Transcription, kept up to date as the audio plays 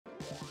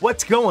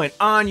What's going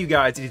on, you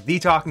guys? It's the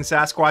Talking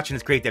Sasquatch, and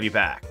it's great to have you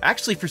back.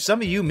 Actually, for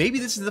some of you, maybe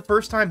this is the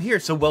first time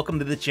here, so welcome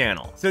to the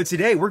channel. So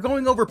today, we're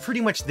going over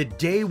pretty much the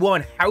day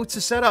one how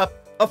to set up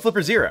a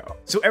Flipper Zero.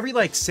 So every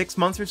like 6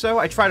 months or so,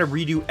 I try to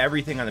redo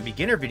everything on the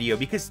beginner video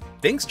because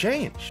things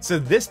change. So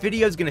this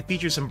video is going to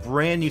feature some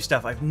brand new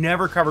stuff I've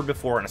never covered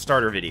before in a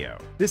starter video.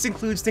 This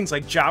includes things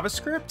like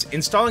JavaScript,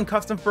 installing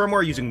custom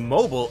firmware using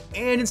mobile,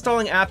 and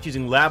installing apps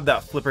using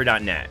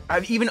lab.flipper.net.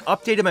 I've even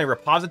updated my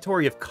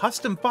repository of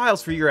custom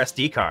files for your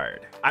SD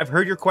card. I've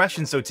heard your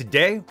questions, so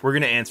today we're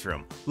going to answer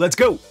them. Let's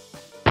go!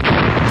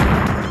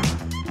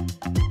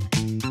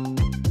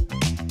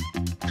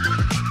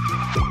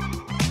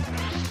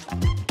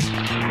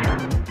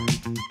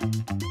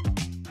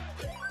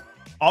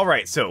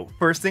 Alright, so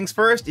first things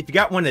first, if you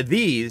got one of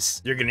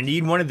these, you're gonna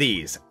need one of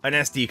these, an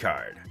SD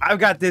card. I've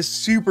got this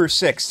super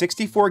sick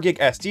 64 gig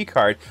SD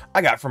card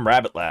I got from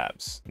Rabbit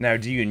Labs. Now,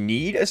 do you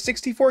need a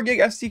 64 gig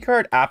SD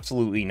card?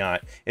 Absolutely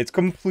not. It's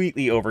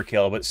completely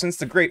overkill, but since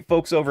the great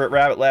folks over at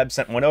Rabbit Labs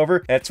sent one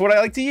over, that's what I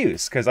like to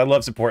use, because I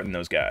love supporting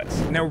those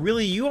guys. Now,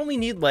 really, you only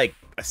need like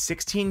a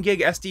 16 gig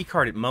SD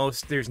card at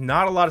most. There's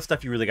not a lot of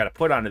stuff you really got to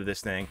put onto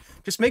this thing.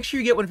 Just make sure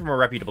you get one from a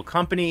reputable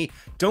company.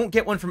 Don't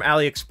get one from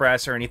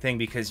AliExpress or anything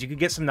because you could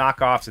get some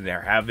knockoffs and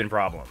there have been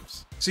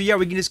problems. So yeah,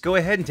 we can just go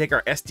ahead and take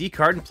our SD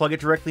card and plug it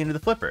directly into the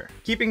Flipper.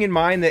 Keeping in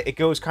mind that it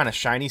goes kind of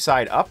shiny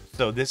side up,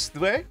 so this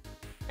way.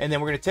 And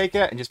then we're going to take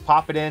that and just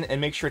pop it in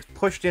and make sure it's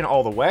pushed in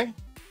all the way.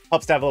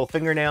 Helps to have a little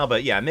fingernail,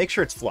 but yeah, make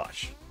sure it's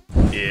flush.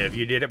 If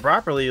you did it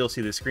properly, you'll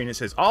see the screen that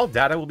says all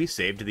data will be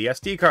saved to the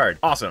SD card.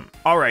 Awesome.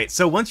 All right,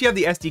 so once you have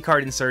the SD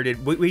card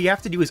inserted, what you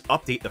have to do is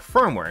update the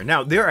firmware.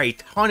 Now, there are a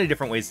ton of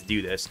different ways to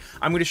do this.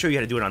 I'm going to show you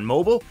how to do it on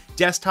mobile,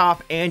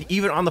 desktop, and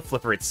even on the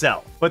Flipper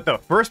itself. But the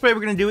first way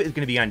we're going to do it is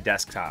going to be on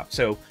desktop.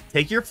 So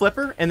take your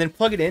Flipper and then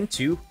plug it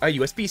into a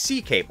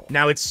USB-C cable.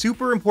 Now, it's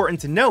super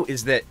important to note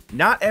is that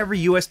not every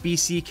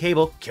USB-C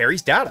cable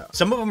carries data.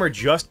 Some of them are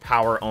just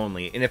power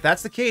only, and if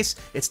that's the case,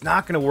 it's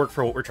not going to work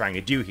for what we're trying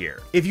to do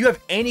here. If you have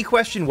any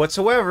question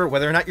whatsoever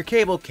whether or not your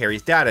cable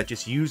carries data,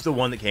 just use the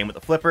one that came with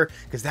the Flipper,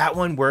 because that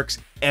one works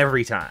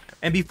every time.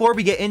 And before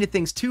we get into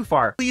things too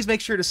far, please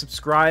make sure to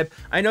subscribe.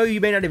 I know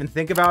you may not even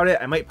think about it.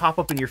 I might pop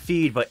up in your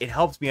feed, but it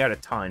helps me out a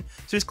ton.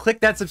 So just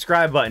click that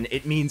subscribe button.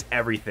 It means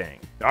everything.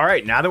 All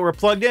right, now that we're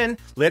plugged in,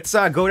 let's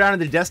go down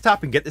to the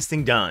desktop and get this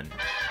thing done.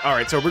 All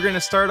right, so we're going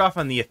to start off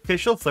on the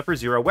official Flipper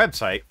Zero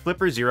website,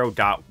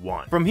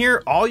 flipperzero.1. From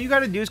here, all you got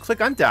to do is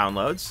click on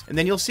downloads, and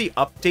then you'll see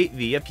update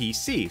via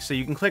PC. So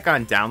you can click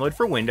on download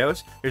for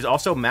Windows. There's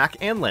also Mac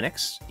and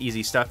Linux.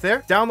 Easy stuff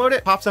there. Download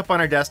it, pops up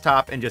on our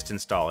desktop, and just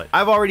install it.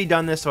 I've already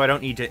done this, so I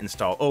don't need to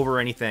install over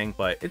anything,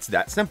 but it's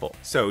that simple.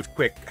 So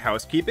quick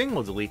housekeeping,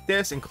 we'll delete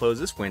this and close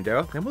this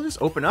window, then we'll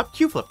just open up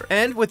QFlipper.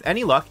 And with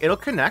any luck, it'll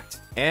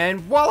connect,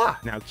 and voila!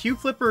 Now,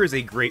 QFlipper is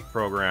a great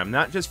program,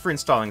 not just for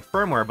installing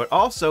firmware, but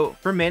also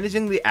for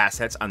managing the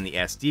assets on the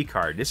SD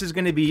card. This is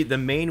going to be the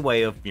main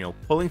way of,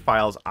 pulling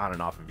files on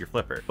and off of your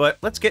Flipper. But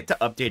let's get to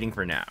updating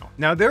for now.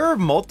 Now, there are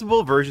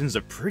multiple versions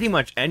of pretty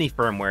much any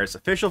firmware.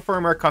 Official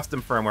firmware,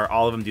 custom firmware,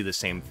 all of them do the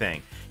same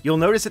thing. You'll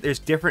notice that there's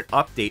different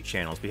update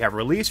channels. We have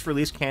release,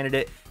 release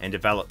candidate, and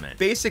development.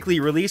 Basically,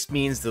 release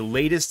means the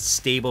latest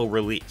stable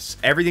release.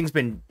 Everything's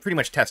been pretty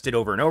much tested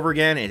over and over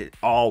again, and it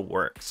all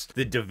works.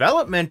 The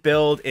development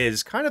build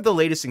is kind of the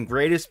latest and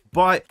greatest,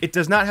 but it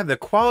does not have the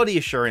quality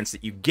assurance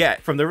that you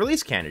get from the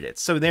release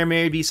candidates, so there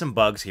may be some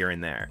bugs here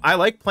and there. I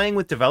like playing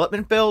with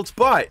development builds,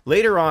 but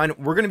later on,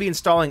 we're going to be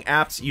installing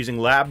apps using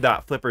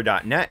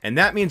lab.flipper.net, and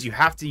that means you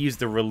have to use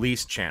the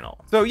release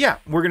channel. So yeah,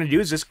 what we're going to do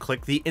is just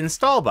click the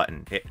install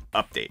button, hit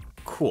update.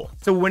 Cool.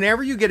 So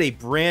whenever you get a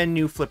brand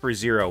new Flipper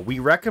Zero, we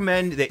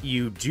recommend that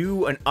you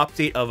do an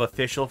update of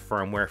official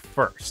firmware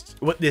first.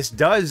 What this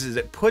does is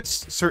it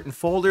puts certain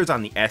folders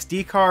on the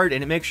SD card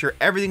and it makes sure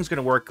everything's going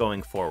to work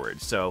going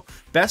forward. So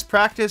best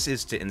practice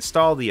is to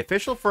install the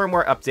official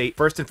firmware update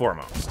first and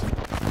foremost.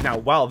 Now,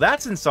 while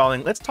that's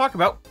installing, let's talk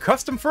about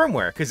custom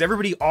firmware, because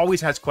everybody always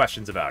has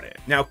questions about it.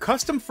 Now,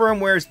 custom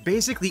firmwares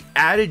basically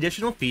add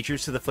additional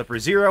features to the Flipper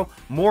Zero,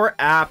 more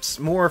apps,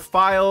 more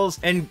files,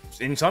 and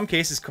in some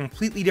cases,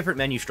 completely different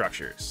menu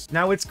structures.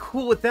 Now, what's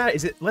cool with that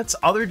is it lets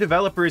other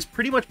developers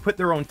pretty much put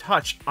their own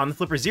touch on the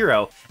Flipper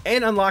Zero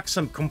and unlock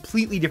some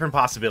completely different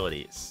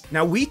possibilities.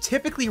 Now, we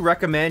typically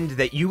recommend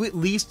that you at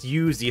least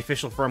use the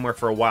official firmware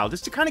for a while,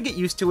 just to kind of get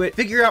used to it,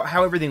 figure out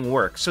how everything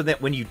works, so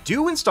that when you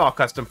do install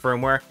custom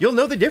firmware, you'll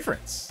know the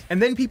difference.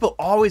 And then people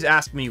always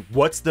ask me,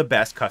 what's the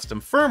best custom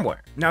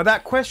firmware? Now,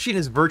 that question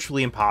is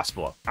virtually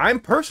impossible. I'm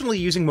personally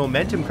using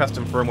Momentum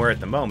custom firmware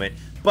at the moment,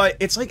 but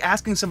it's like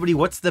asking somebody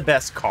what's the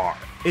best car.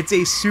 It's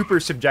a super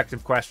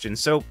subjective question,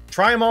 so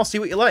try them all, see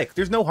what you like.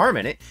 There's no harm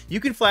in it. You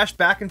can flash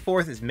back and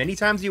forth as many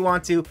times as you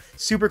want to,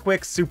 super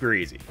quick, super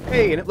easy.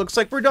 Hey, and it looks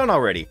like we're done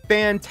already.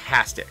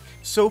 Fantastic.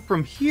 So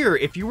from here,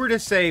 if you were to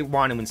say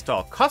want to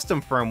install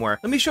custom firmware,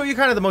 let me show you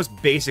kind of the most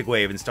basic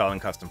way of installing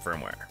custom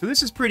firmware. So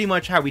this is pretty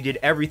much how we did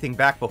everything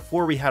back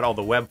before we had all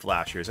the web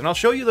flashers, and I'll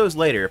show you those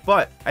later,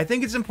 but I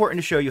think it's important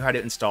to show you how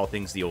to install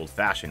things the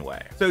old-fashioned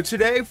way. So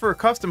today for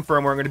custom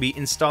firmware, I'm going to be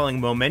installing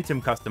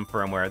Momentum custom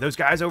firmware. Those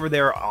guys over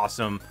there are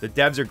awesome. The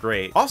devs are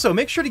great. Also,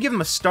 make sure to give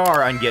them a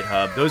star on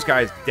GitHub. Those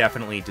guys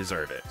definitely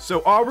deserve it.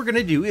 So all we're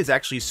gonna do is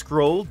actually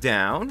scroll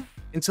down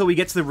until we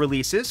get to the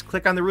releases.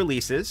 Click on the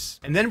releases,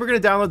 and then we're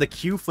going to download the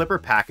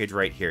QFlipper package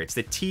right here. It's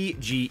the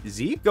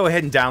TGZ. Go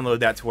ahead and download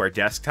that to our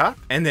desktop,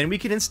 and then we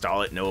can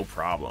install it no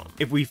problem.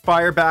 If we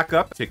fire back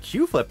up to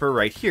QFlipper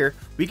right here,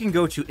 we can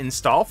go to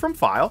install from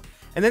file,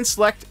 and then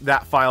select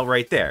that file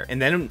right there.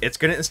 And then it's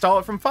gonna install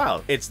it from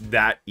file. It's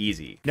that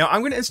easy. Now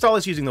I'm gonna install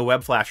this using the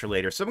web flasher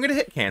later, so I'm gonna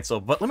hit cancel,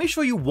 but let me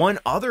show you one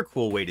other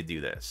cool way to do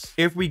this.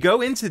 If we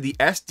go into the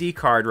SD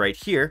card right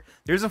here,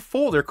 there's a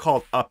folder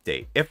called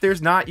update. If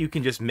there's not, you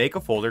can just make a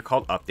folder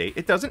called update.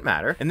 It doesn't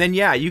matter. And then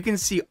yeah, you can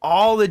see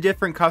all the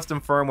different custom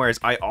firmwares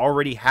I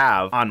already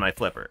have on my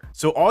flipper.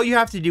 So all you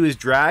have to do is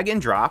drag and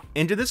drop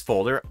into this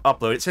folder,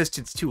 upload. It says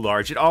it's too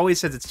large. It always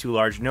says it's too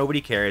large. Nobody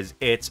cares.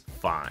 It's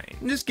fine.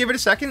 And just give it a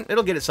second.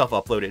 It'll get itself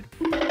uploaded.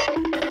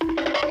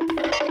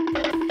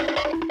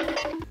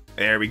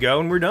 There we go,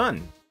 and we're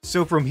done.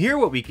 So from here,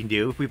 what we can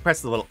do, if we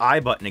press the little I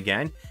button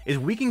again, is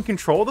we can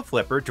control the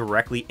flipper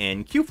directly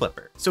in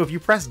QFlipper. So if you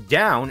press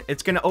down,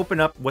 it's going to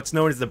open up what's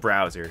known as the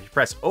browser. If you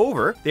press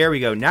over, there we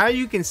go. Now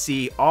you can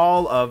see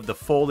all of the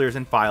folders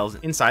and files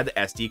inside the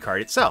SD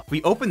card itself. If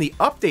we open the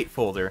update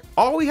folder,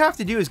 all we have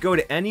to do is go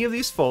to any of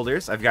these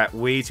folders. I've got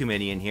way too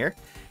many in here.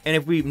 And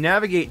if we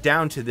navigate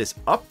down to this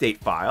update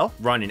file,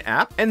 run an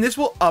app, and this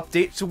will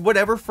update to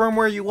whatever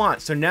firmware you want.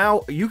 So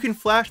now you can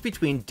flash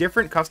between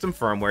different custom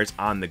firmwares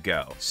on the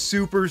go.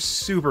 Super,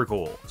 super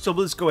cool. So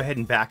let's go ahead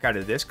and back out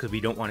of this because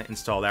we don't want to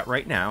install that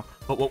right now.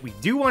 But what we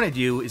do want to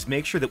do is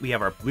make sure that we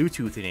have our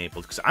Bluetooth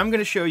enabled, because I'm going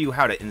to show you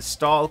how to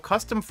install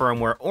custom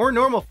firmware or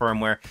normal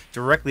firmware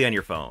directly on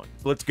your phone.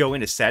 So let's go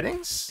into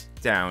settings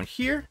down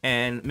here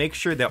and make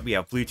sure that we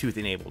have Bluetooth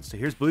enabled. So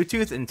here's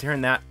Bluetooth, and turn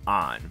that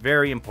on.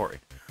 Very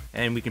important.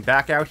 And we can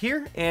back out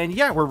here, and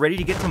yeah, we're ready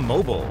to get to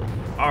mobile.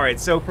 All right,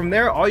 so from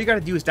there, all you gotta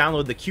do is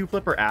download the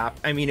QFlipper app.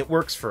 I mean, it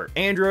works for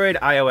Android,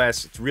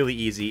 iOS, it's really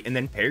easy, and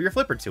then pair your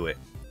flipper to it.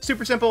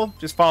 Super simple,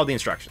 just follow the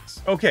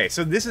instructions. Okay,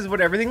 so this is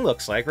what everything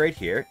looks like right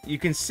here. You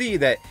can see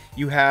that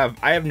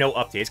I have no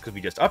updates because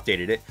we just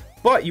updated it,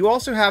 but you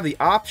also have the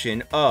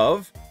option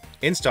of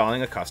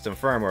installing a custom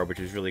firmware, which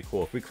is really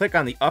cool. If we click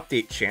on the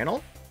update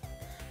channel,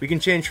 we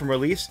can change from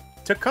release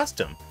to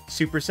custom.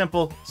 Super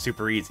simple,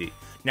 super easy.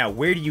 Now,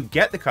 where do you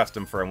get the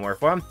custom firmware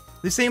from?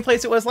 The same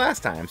place it was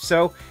last time.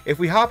 So if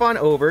we hop on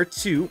over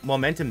to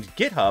Momentum's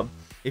GitHub,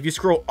 if you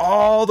scroll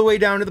all the way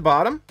down to the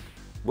bottom,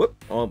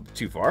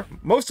 too far,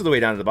 most of the way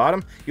down to the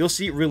bottom, you'll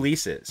see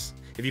releases.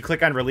 If you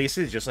click on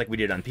releases, just like we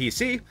did on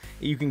PC,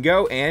 you can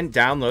go and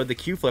download the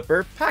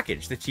QFlipper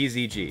package, the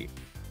TZG.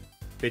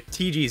 The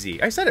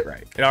TGZ. I said it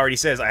right. It already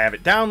says I have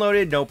it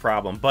downloaded, no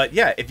problem. But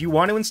yeah, if you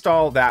want to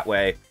install that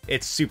way,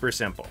 it's super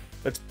simple.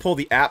 Let's pull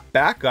the app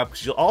back up,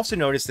 because you'll also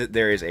notice that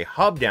there is a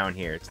hub down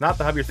here. It's not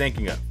the hub you're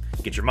thinking of.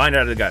 Get your mind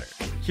out of the gutter.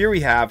 Here we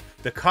have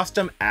the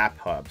custom app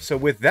hub. So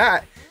with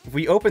that, if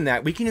we open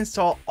that, we can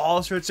install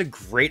all sorts of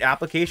great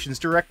applications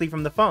directly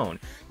from the phone.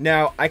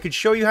 Now, I could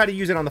show you how to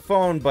use it on the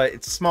phone, but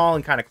it's small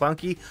and kind of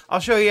clunky. I'll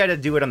show you how to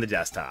do it on the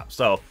desktop.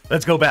 So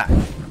let's go back.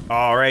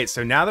 All right,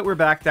 so now that we're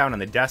back down on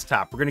the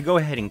desktop, we're gonna go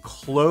ahead and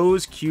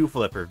close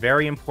QFlipper,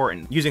 very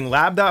important. Using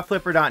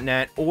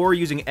lab.flipper.net or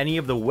using any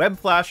of the web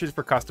flashes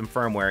for custom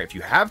firmware, if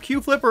you have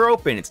QFlipper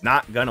open, it's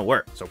not gonna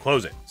work, so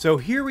close it. So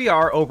here we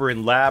are over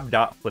in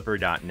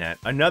lab.flipper.net,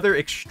 another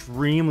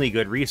extremely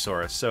good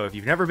resource. So if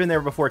you've never been there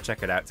before,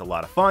 check it out, it's a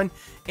lot of fun.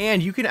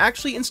 And you can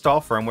actually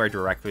install firmware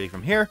directly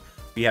from here.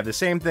 We have the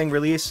same thing,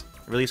 release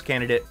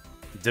candidate,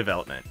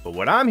 development. But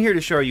what I'm here to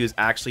show you is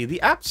actually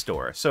the App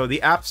Store. So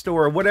the App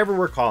Store, whatever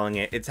we're calling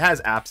it, it has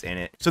apps in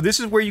it. So this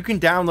is where you can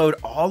download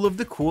all of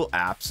the cool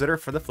apps that are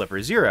for the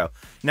Flipper Zero.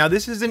 Now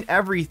this isn't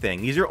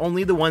everything. These are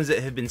only the ones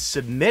that have been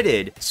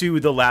submitted to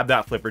the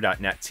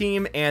lab.flipper.net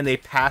team and they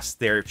passed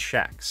their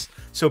checks.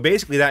 So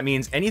basically that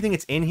means anything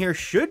that's in here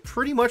should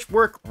pretty much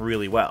work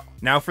really well.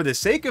 Now for the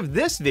sake of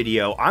this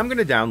video, I'm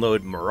gonna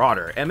download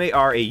Marauder,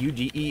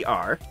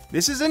 M-A-R-A-U-D-E-R.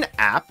 This is an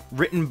app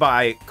written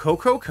by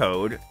Coco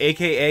Code,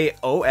 aka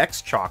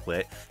OX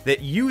Chocolate,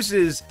 that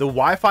uses the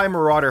Wi-Fi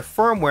Marauder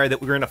firmware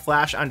that we're gonna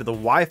flash onto the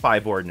Wi-Fi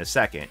board in a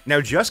second. Now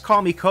Just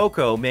Call Me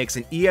Coco makes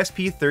an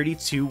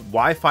ESP32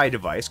 Wi-Fi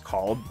device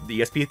called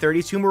the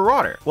ESP32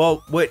 Marauder.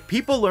 Well, what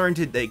people learned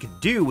that they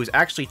could do was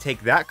actually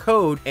take that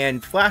code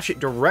and flash it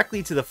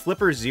directly to the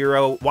Flipper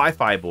Zero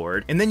Wi-Fi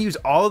board, and then use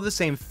all of the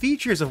same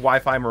features of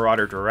Wi-Fi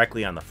Marauder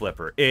directly on the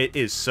Flipper. It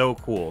is so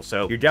cool.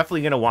 So you're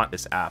definitely going to want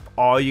this app.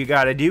 All you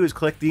got to do is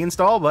click the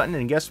install button,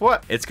 and guess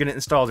what? It's going to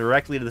install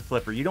directly to the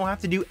Flipper. You don't have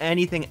to do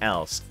anything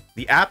else.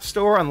 The App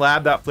Store on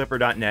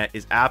lab.flipper.net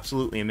is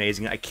absolutely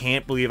amazing. I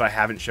can't believe I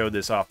haven't showed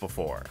this off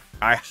before.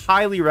 I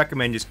highly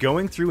recommend just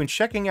going through and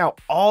checking out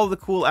all the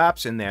cool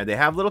apps in there. They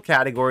have little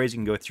categories. You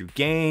can go through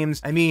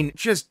games. I mean,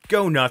 just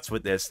go nuts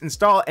with this.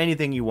 Install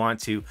anything you want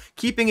to,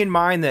 keeping in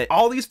mind that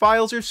all these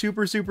files are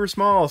super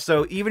small.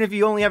 So even if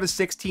you only have a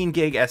 16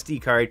 gig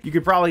SD card, you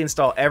could probably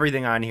install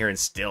everything on here and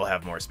still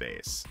have more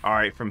space. All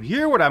right, from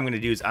here, what I'm going to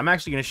do is I'm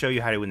actually going to show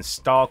you how to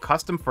install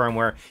custom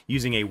firmware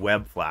using a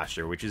web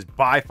flasher, which is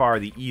by far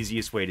the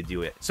easiest way to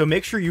do it. So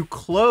make sure you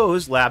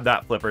close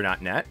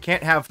lab.flipper.net.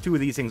 Can't have two of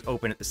these things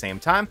open at the same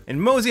time,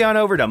 and mosey on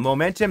over to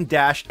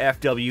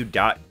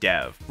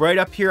momentum-fw.dev. Right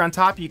up here on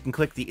top, you can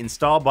click the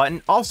install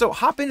button. Also,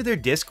 hop into their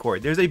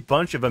Discord. There's a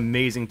bunch of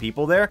amazing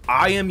people there.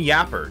 I am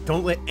Yapper.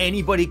 Don't let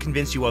anybody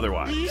convince you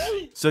otherwise.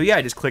 So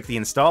yeah, just click the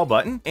install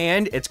button,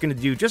 and it's going to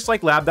do just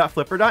like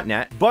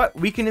lab.flipper.net, but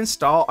we can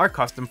install our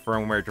custom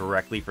firmware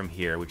directly from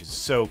here, which is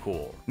so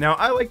cool. Now,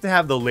 I like to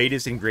have the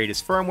latest and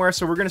greatest firmware,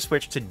 so we're going to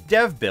switch to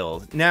dev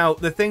build. Now,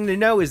 the thing to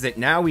know is that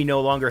now we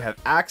no longer have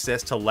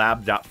access to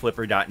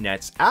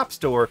lab.flipper.net's app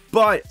store,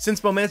 but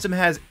since Momentum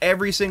has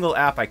every single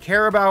app I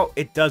care about,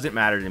 it doesn't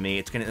matter to me.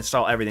 It's going to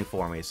install everything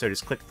for me. So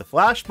just click the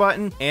flash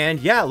button and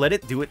yeah, let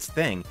it do its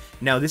thing.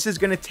 Now, this is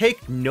going to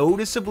take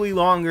noticeably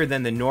longer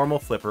than the normal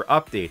Flipper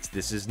updates.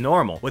 This is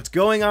normal. What's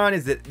going on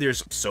is that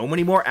there's so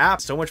many more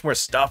apps, so much more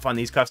stuff on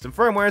these custom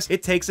firmwares.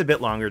 It takes a bit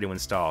longer to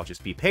install.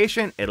 Just be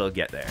patient. It'll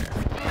get there.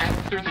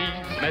 After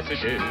these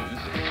messages,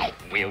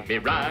 we'll be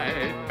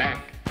right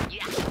back.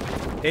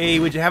 Hey,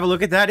 would you have a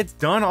look at that? It's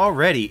done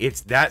already.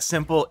 It's that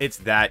simple. It's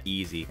that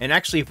easy. And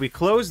actually, if we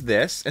close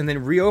this and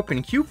then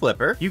reopen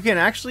QFlipper, you can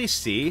actually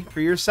see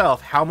for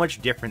yourself how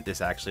much different this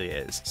actually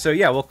is. So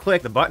yeah, we'll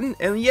click the button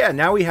and yeah,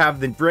 now we have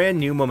the brand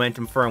new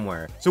Momentum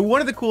firmware. So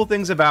one of the cool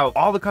things about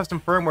all the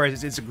custom firmware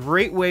is it's a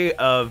great way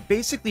of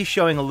basically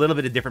showing a little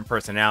bit of different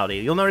personality.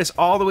 You'll notice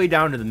all the way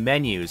down to the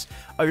menus,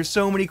 there's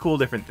so many cool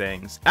different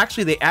things.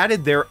 Actually, they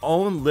added their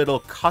own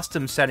little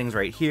custom settings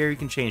right here. You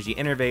can change the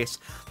interface.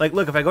 Like,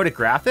 look, if I go to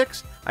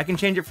graphics, I can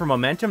change it from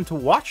Momentum to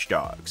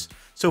Watchdogs.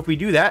 So if we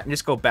do that and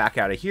just go back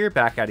out of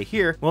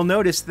here, we'll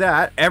notice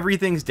that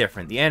everything's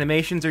different. The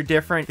animations are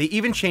different. They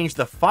even changed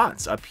the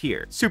fonts up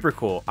here. Super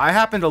cool. I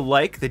happen to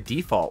like the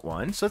default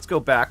one. So let's go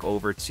back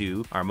over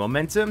to our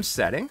Momentum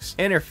settings,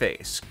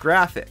 interface,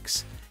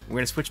 graphics. We're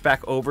going to switch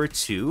back over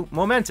to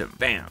Momentum.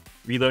 Bam.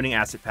 Reloading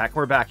asset pack,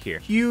 we're back here.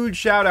 Huge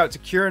shout out to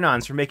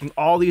Curanons for making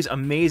all these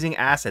amazing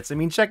assets. I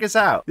mean, check us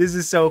out. This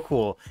is so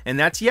cool. And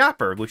that's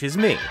Yapper, which is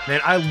me. Man,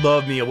 I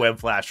love me a web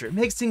flasher. It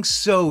makes things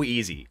so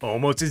easy.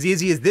 Almost as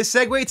easy as this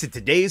segue to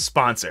today's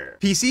sponsor,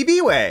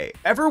 PCBWay.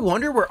 Ever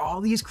wonder where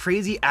all these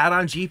crazy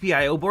add-on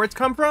GPIO boards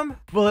come from?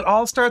 Well, it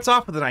all starts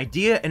off with an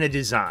idea and a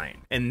design.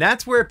 And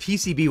that's where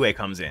PCBWay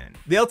comes in.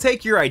 They'll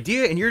take your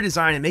idea and your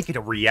design and make it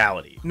a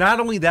reality. Not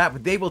only that,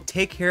 but they will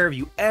take care of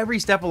you every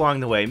step along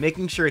the way,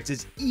 making sure it's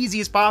as easy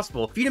as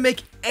possible for you to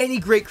make any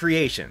great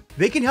creation.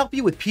 They can help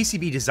you with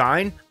PCB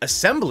design,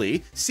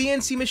 assembly,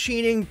 CNC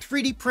machining,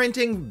 3D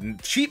printing,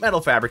 sheet metal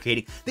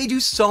fabricating. They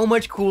do so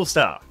much cool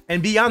stuff.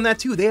 And beyond that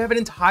too, they have an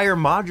entire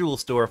module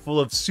store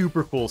full of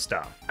super cool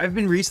stuff. I've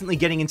been recently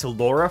getting into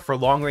LoRa for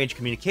long-range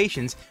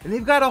communications, and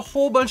they've got a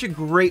whole bunch of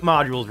great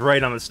modules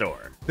right on the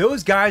store.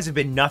 Those guys have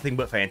been nothing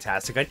but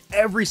fantastic on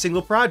every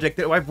single project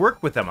that I've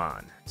worked with them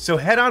on. So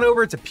head on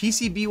over to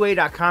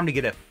PCBWay.com to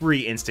get a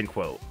free instant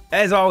quote.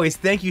 As always,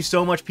 thank you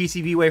so much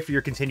PCBWay for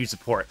your continued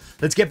support.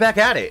 Let's get back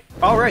at it.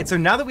 All right, so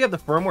now that we have the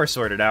firmware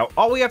sorted out,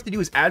 all we have to do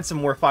is add some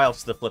more files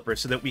to the Flipper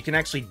so that we can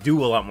actually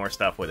do a lot more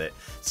stuff with it.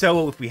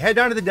 So if we head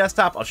down to the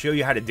desktop, I'll show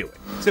you how to do it.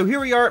 So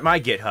here we are at my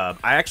GitHub.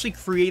 I actually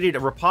created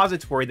a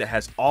repository that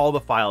has all the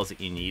files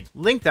that you need,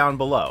 linked down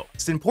below.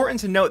 It's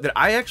important to note that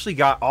I actually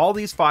got all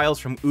these files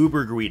from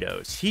Uber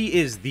Guidos. He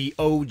is the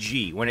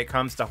OG when it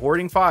comes to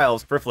hoarding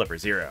files for Flipper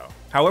Zero.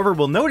 However,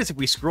 we'll notice if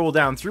we scroll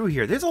down through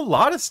here, there's a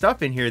lot of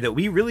stuff in here that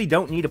we really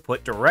don't need to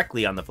put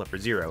directly on the Flipper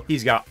Zero.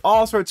 He's got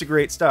all sorts of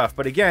great stuff,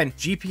 but again,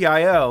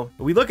 GPIO,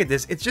 when we look at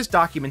this, it's just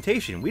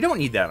documentation. We don't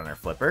need that on our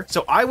Flipper.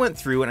 So I went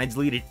through and I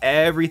deleted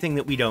everything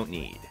that we don't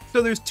need.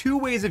 So there's two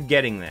ways of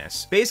getting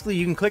this. Basically,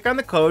 you can click on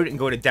the code and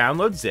go to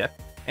download zip,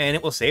 and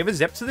it will save a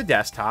zip to the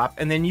desktop,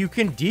 and then you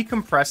can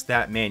decompress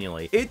that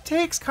manually. It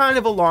takes kind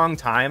of a long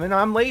time, and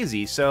I'm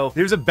lazy, so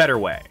there's a better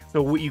way.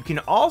 So what you can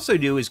also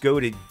do is go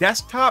to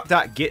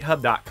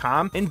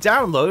desktop.github.com and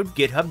download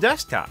GitHub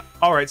Desktop.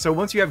 All right, so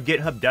once you have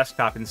GitHub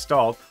Desktop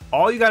installed,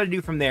 all you got to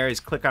do from there is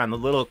click on the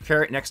little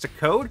caret next to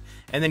code,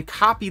 and then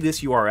copy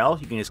this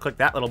URL. You can just click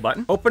that little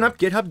button, open up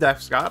GitHub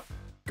Desktop,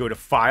 go to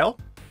File,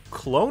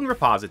 Clone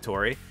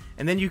Repository,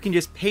 and then you can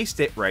just paste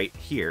it right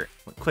here.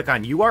 Click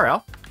on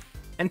URL,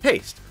 and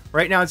paste.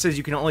 Right now it says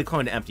you can only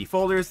clone to empty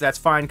folders. That's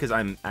fine because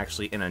I'm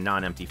actually in a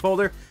non-empty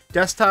folder.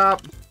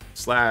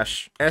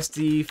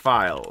 Desktop/SD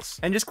files.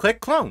 And just click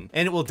clone.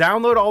 And it will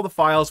download all the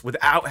files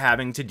without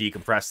having to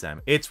decompress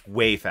them. It's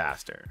way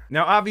faster.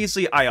 Now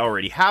obviously I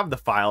already have the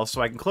files,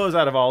 so I can close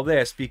out of all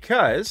this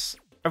because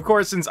Of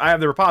course, since I have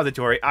the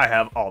repository, I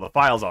have all the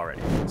files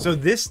already. So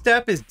this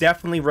step is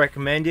definitely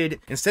recommended.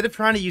 Instead of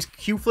trying to use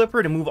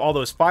QFlipper to move all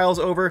those files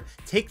over,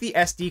 take the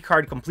SD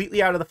card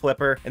completely out of the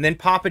flipper and then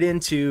pop it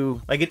into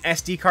like an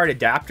SD card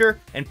adapter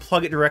and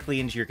plug it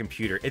directly into your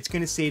computer. It's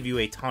going to save you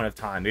a ton of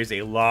time. There's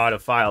a lot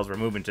of files we're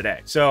moving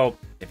today. So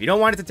if you don't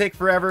want it to take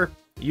forever,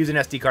 use an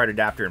SD card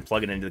adapter and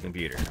plug it into the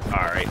computer.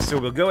 All right, so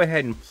we'll go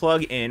ahead and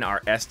plug in our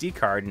SD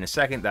card. In a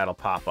second, that'll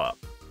pop up.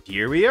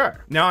 Here we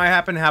are. Now I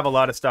happen to have a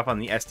lot of stuff on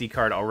the SD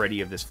card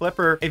already of this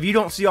flipper. If you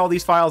don't see all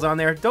these files on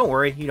there, don't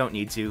worry, you don't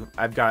need to.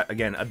 I've got,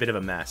 again, a bit of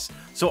a mess.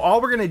 So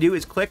all we're gonna do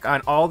is click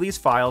on all these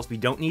files. We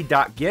don't need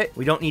 .git.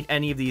 We don't need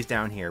any of these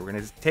down here. We're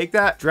gonna take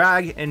that,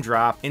 drag and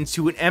drop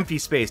into an empty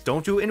space.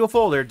 Don't do it into a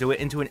folder, do it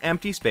into an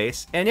empty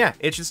space. And yeah,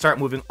 it should start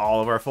moving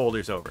all of our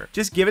folders over.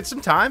 Just give it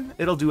some time.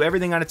 It'll do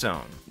everything on its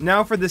own.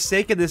 Now for the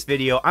sake of this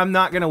video, I'm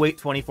not gonna wait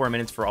 24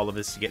 minutes for all of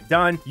this to get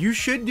done. You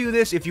should do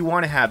this if you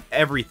wanna have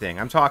everything.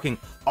 I'm talking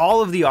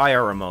all of the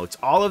IR remotes,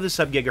 all of the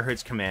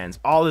sub-gigahertz commands,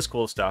 all this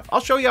cool stuff. I'll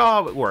show you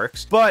how it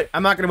works, but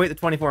I'm not gonna wait the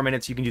 24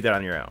 minutes. You can do that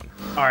on your own.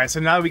 All right, so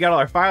now that we got all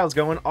our files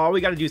going, all we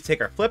gotta do is take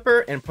our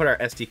flipper and put our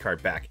SD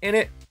card back in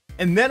it.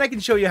 And then I can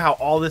show you how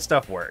all this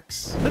stuff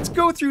works. Let's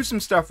go through some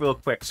stuff real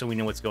quick so we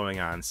know what's going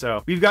on.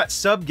 So we've got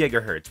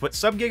sub-gigahertz. What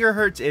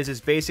sub-gigahertz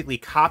is basically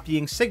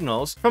copying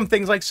signals from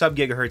things like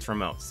sub-gigahertz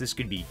remotes. This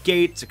could be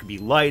gates, it could be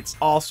lights,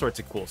 all sorts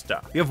of cool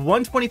stuff. We have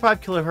 125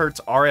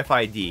 kilohertz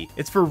RFID.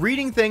 It's for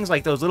reading things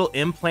like those little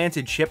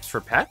implanted chips for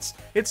pets.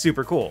 It's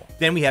super cool.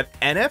 Then we have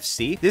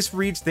NFC. This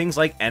reads things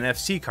like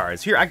NFC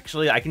cards. Here,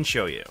 actually, I can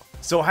show you.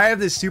 So I have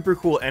this super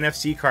cool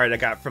NFC card I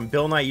got from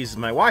Bill Nye Uses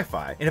My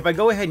Wi-Fi. And if I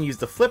go ahead and use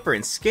the flipper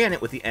and scan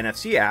it with the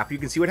NFC app, you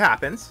can see what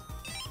happens.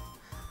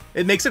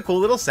 It makes a cool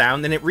little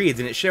sound, then it reads,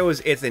 and it shows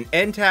it's an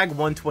NTAG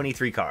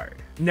 123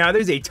 card. Now,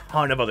 there's a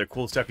ton of other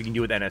cool stuff you can do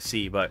with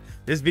NFC, but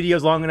this video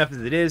is long enough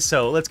as it is,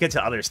 so let's get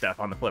to other stuff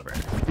on the flipper.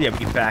 Yeah, we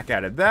can back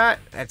out of that.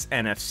 That's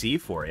NFC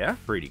for you.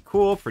 Pretty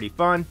cool, pretty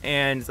fun.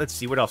 And let's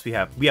see what else we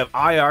have. We have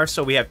IR,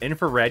 so we have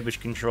infrared, which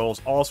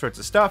controls all sorts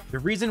of stuff. The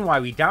reason why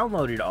we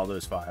downloaded all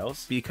those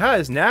files,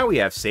 because now we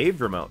have saved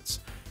remotes.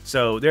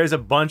 So there's a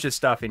bunch of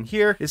stuff in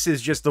here. This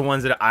is just the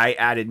ones that I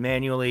added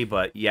manually,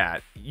 but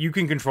yeah, you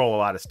can control a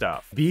lot of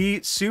stuff.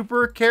 Be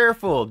super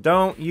careful.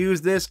 Don't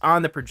use this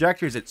on the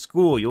projectors at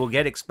school. You will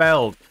get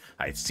expelled.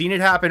 I've seen it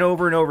happen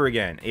over and over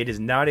again. It is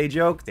not a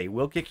joke. They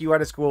will kick you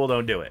out of school.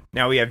 Don't do it.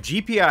 Now we have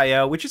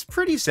GPIO, which is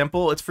pretty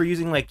simple. It's for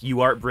using like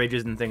UART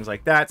bridges and things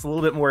like that. It's a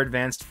little bit more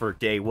advanced for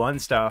day one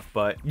stuff,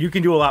 but you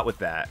can do a lot with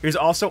that. There's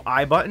also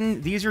I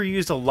button. These are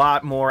used a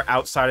lot more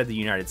outside of the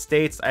United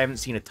States. I haven't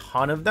seen a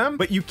ton of them,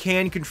 but you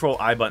can control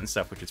I button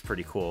stuff, which is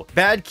pretty cool.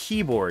 Bad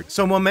keyboard.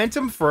 So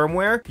Momentum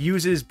firmware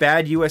uses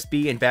bad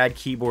USB and bad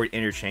keyboard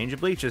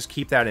interchangeably. Just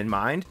keep that in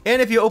mind.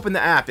 And if you open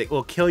the app, it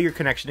will kill your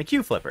connection to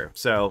QFlipper.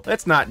 So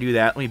let's not do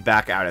that. Let me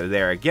back out of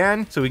there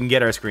again so we can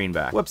get our screen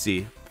back.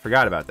 Whoopsie,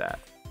 forgot about that.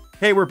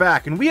 Hey, we're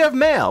back and we have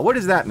mail. What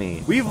does that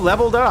mean? We've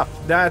leveled up.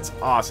 That's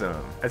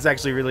awesome. That's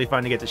actually really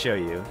fun to get to show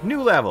you.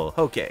 New level,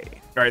 okay.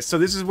 All right, so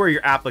this is where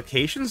your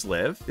applications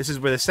live. This is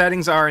where the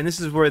settings are, and this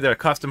is where the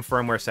custom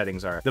firmware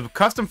settings are. The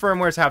custom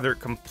firmwares have their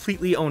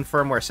completely own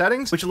firmware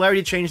settings, which allow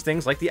you to change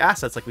things like the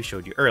assets like we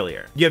showed you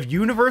earlier. You have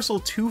universal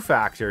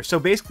two-factor, so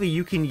basically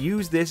you can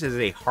use this as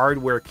a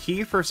hardware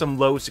key for some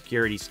low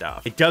security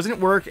stuff. It doesn't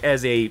work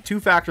as a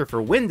two-factor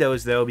for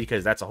Windows though,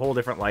 because that's a whole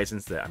different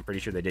license that I'm pretty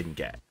sure they didn't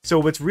get. So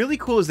what's really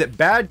cool is that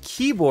bad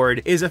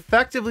keyboard is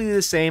effectively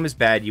the same as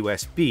bad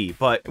USB,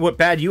 but what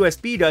bad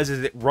USB does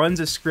is it runs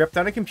a script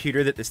on a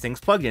computer that this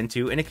thing's plugged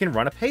into, and it can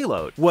run a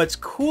payload. What's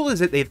cool is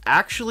that they've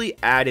actually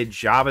added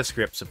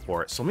JavaScript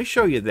support. So let me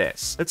show you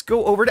this. Let's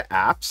go over to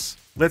apps.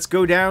 Let's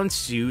go down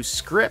to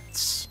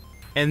scripts.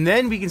 And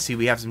then we can see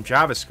we have some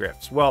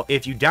JavaScripts. Well,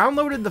 if you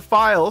downloaded the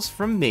files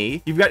from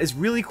me, you've got this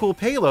really cool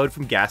payload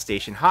from Gas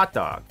Station Hot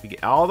Dog. We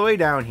get all the way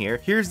down here.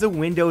 Here's the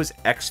Windows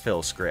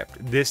exfil script.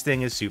 This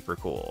thing is super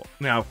cool.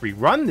 Now, if we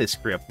run this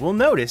script, we'll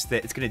notice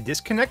that it's going to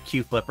disconnect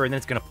QFlipper and then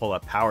it's going to pull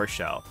up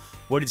PowerShell.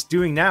 What it's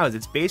doing now is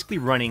it's basically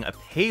running a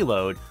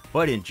payload,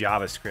 but in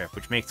JavaScript,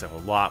 which makes it a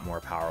lot more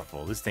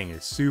powerful. This thing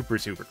is super,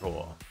 super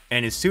cool.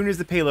 And as soon as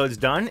the payload's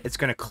done, it's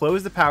gonna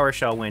close the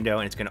PowerShell window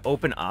and it's gonna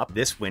open up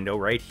this window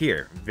right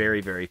here. Very,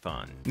 very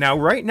fun. Now,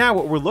 right now,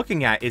 what we're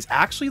looking at is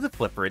actually the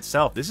flipper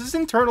itself. This is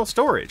internal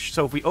storage.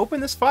 So if we open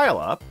this file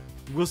up,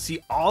 we'll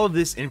see all of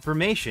this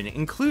information,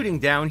 including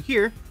down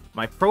here,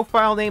 my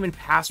profile name and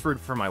password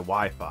for my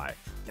Wi-Fi.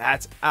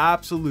 That's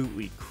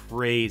absolutely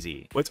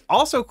crazy. What's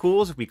also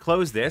cool is if we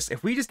close this,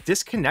 if we just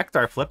disconnect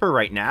our flipper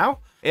right now,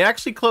 it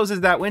actually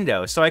closes that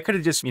window. So I could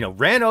have just,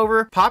 ran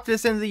over, popped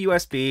this into the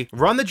USB,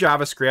 run the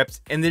JavaScript,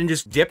 and then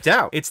just dipped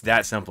out. It's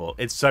that simple.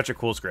 It's such a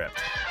cool script.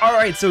 All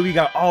right, so we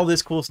got all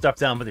this cool stuff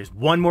done, but there's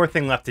one more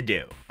thing left to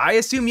do. I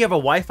assume you have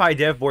a Wi-Fi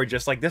dev board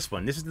just like this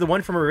one. This is the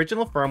one from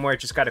original firmware.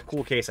 It just got a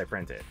cool case I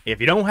printed. If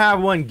you don't have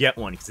one, get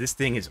one, because this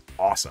thing is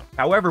awesome.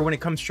 However, when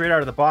it comes straight out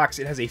of the box,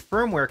 it has a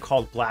firmware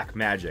called Black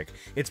Magic.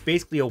 It's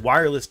basically a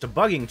wireless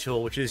debugging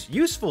tool, which is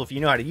useful if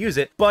you know how to use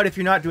it, but if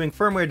you're not doing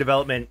firmware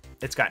development,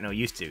 it's got no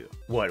use to.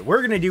 what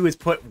we're gonna do is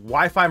put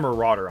Wi-Fi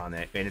Marauder on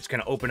it, and it's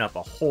gonna open up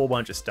a whole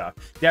bunch of stuff.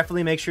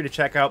 Definitely make sure to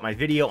check out my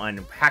video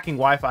on hacking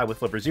Wi-Fi with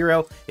Flipper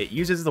Zero. It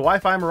uses the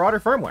Wi-Fi Marauder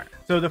firmware.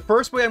 So the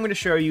first way I'm gonna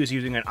show you is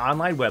using an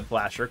online web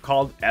flasher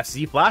called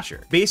FZ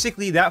Flasher.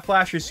 Basically, that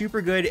flasher is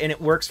super good and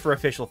it works for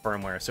official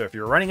firmware. So if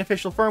you're running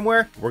official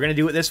firmware, we're gonna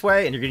do it this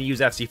way, and you're gonna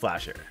use FZ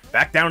Flasher.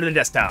 Back down to the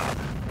desktop.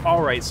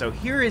 All right, so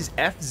here is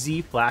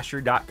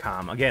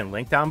fzflasher.com. Again,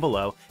 link down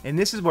below, and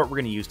this is what we're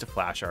gonna use to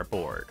flash our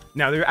board.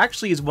 Now, there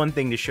actually is one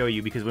thing to show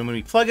you, because when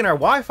we plug in our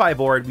Wi-Fi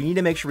board, we need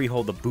to make sure we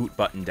hold the boot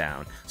button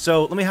down.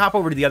 So let me hop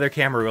over to the other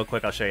camera real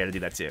quick. I'll show you how to do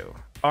that too.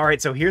 All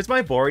right, so here's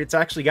my board. It's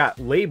actually got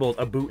labeled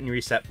a boot and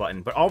reset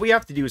button, but all we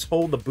have to do is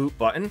hold the boot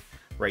button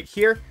right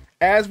here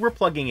as we're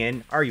plugging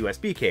in our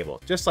USB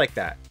cable, just like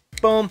that.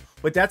 Boom.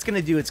 What that's going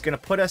to do, it's going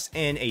to put us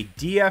in a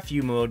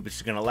DFU mode, which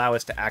is going to allow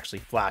us to actually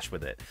flash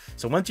with it.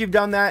 So once you've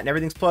done that and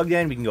everything's plugged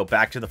in, we can go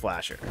back to the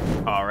flasher.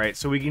 All right,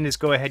 so we can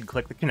just go ahead and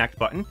click the connect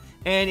button,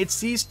 and it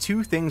sees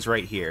two things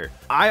right here.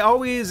 I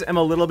always am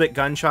a little bit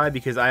gun shy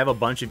because I have a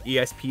bunch of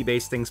ESP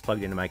based things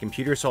plugged into my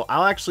computer. So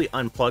I'll actually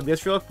unplug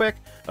this real quick.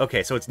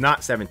 Okay, so it's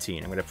not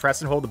 17. I'm going to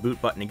press and hold the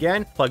boot button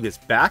again, plug this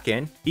back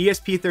in,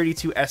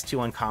 ESP32 S2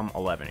 on COM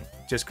 11.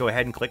 Just go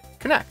ahead and click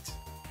connect.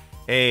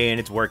 And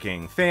it's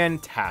working.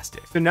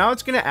 Fantastic. So now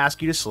it's going to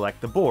ask you to select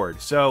the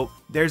board. So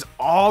there's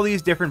all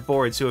these different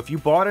boards. So if you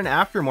bought an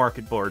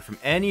aftermarket board from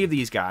any of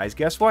these guys,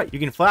 guess what? You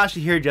can flash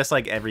it here just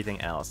like everything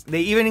else.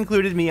 They even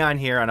included me on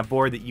here on a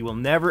board that you will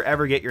never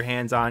ever get your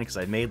hands on, because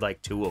I made like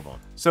 2 of them.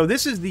 So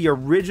this is the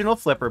original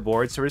Flipper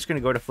board. So we're just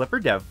going to go to Flipper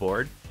Dev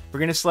Board. We're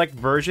going to select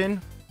version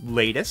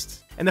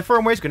latest, and the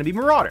firmware is going to be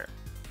Marauder.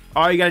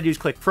 All you gotta do is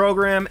click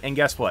program, and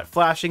guess what?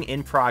 Flashing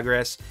in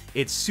progress.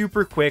 It's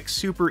super quick,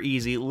 super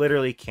easy,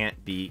 literally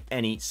can't be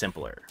any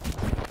simpler.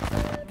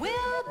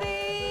 We'll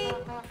be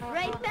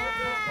right back.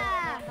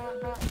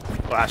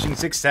 Flashing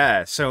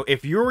success. So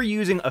if you're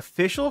using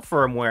official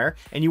firmware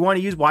and you want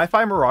to use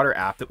Wi-Fi Marauder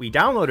app that we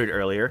downloaded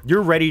earlier,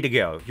 you're ready to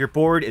go. Your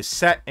board is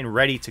set and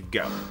ready to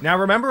go. Now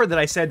remember that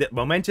I said that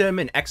Momentum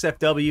and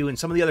XFW and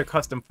some of the other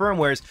custom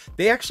firmwares,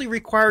 they actually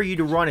require you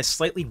to run a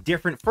slightly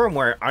different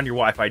firmware on your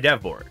Wi-Fi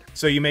dev board.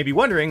 So you may be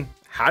wondering,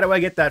 how do I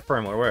get that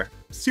firmware? Well,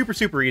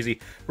 super easy.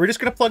 We're just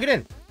gonna plug it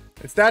in.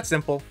 It's that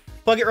simple.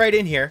 Plug it right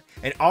in here,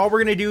 and all we're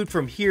gonna do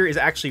from here is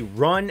actually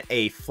run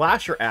a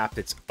flasher app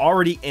that's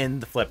already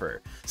in the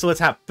Flipper. So let's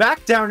hop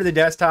back down to the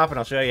desktop and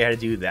I'll show you how to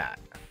do that.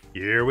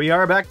 Here we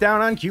are back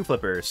down on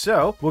QFlipper.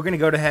 So we're gonna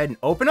go ahead and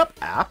open up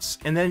apps,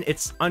 and then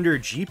it's under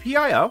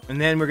GPIO, and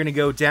then we're gonna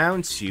go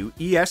down to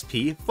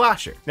ESP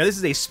Flasher. Now this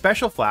is a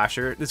special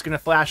flasher that's gonna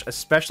flash a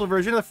special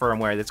version of the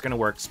firmware that's gonna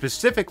work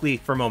specifically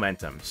for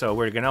Momentum. So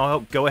we're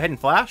gonna go ahead and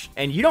flash,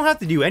 and you don't have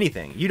to do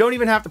anything. You don't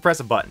even have to press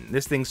a button.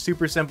 This thing's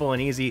super simple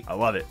and easy. I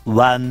love it.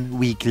 1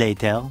 week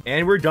later.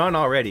 And we're done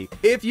already.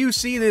 If you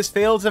see this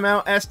failed to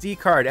mount SD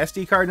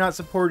card not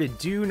supported,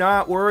 do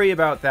not worry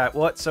about that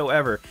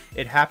whatsoever.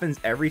 It happens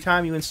every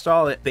time you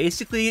install it.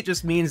 Basically, it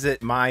just means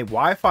that my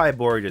Wi-Fi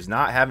board does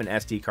not have an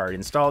SD card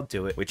installed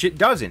to it, which it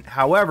doesn't.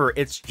 However,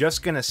 it's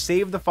just going to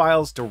save the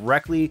files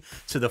directly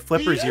to the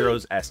Flipper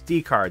Zero's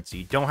SD card, so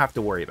you don't have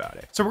to worry about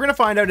it. So we're going to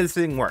find out if this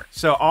thing works.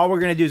 So all we're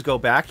going to do is go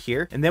back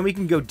here, and then we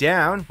can go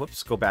down,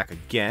 whoops, go back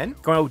again,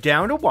 go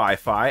down to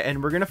Wi-Fi,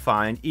 and we're going to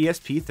find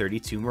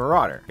ESP32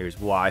 Marauder. Here's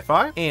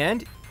Wi-Fi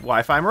and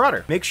Wi-Fi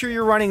Marauder. Make sure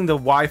you're running the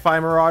Wi-Fi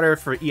Marauder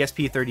for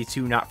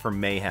ESP32, not for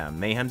Mayhem.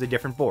 Mayhem's a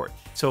different board.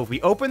 So if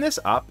we open this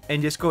up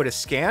and just go to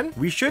scan,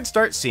 we should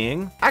start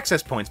seeing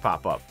access points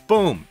pop up.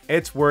 Boom,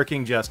 it's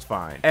working just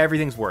fine.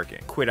 Everything's working.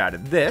 Quit out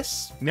of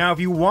this. Now, if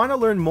you want to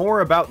learn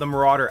more about the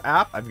Marauder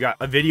app, I've got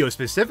a video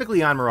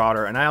specifically on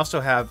Marauder, and I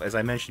also have, as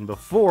I mentioned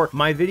before,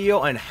 my video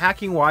on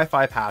hacking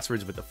Wi-Fi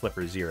passwords with the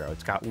Flipper Zero.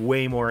 It's got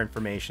way more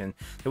information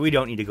that we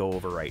don't need to go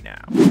over right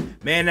now.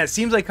 Man, that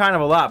seems like kind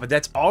of a lot, but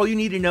that's all you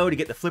need to know to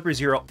get the Flipper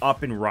Zero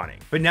up and running.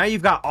 But now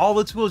you've got all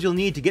the tools you'll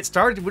need to get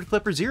started with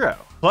Flipper Zero.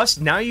 Plus,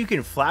 now you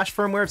can flash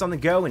firmwares on the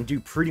go and do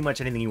pretty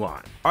much anything you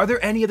want. Are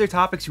there any other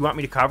topics you want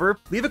me to cover?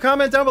 Leave a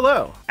comment down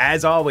below.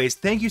 As always,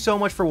 thank you so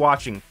much for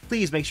watching.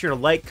 Please make sure to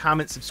like,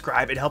 comment,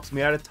 subscribe. It helps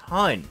me out a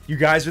ton. You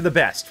guys are the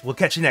best. We'll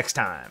catch you next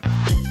time.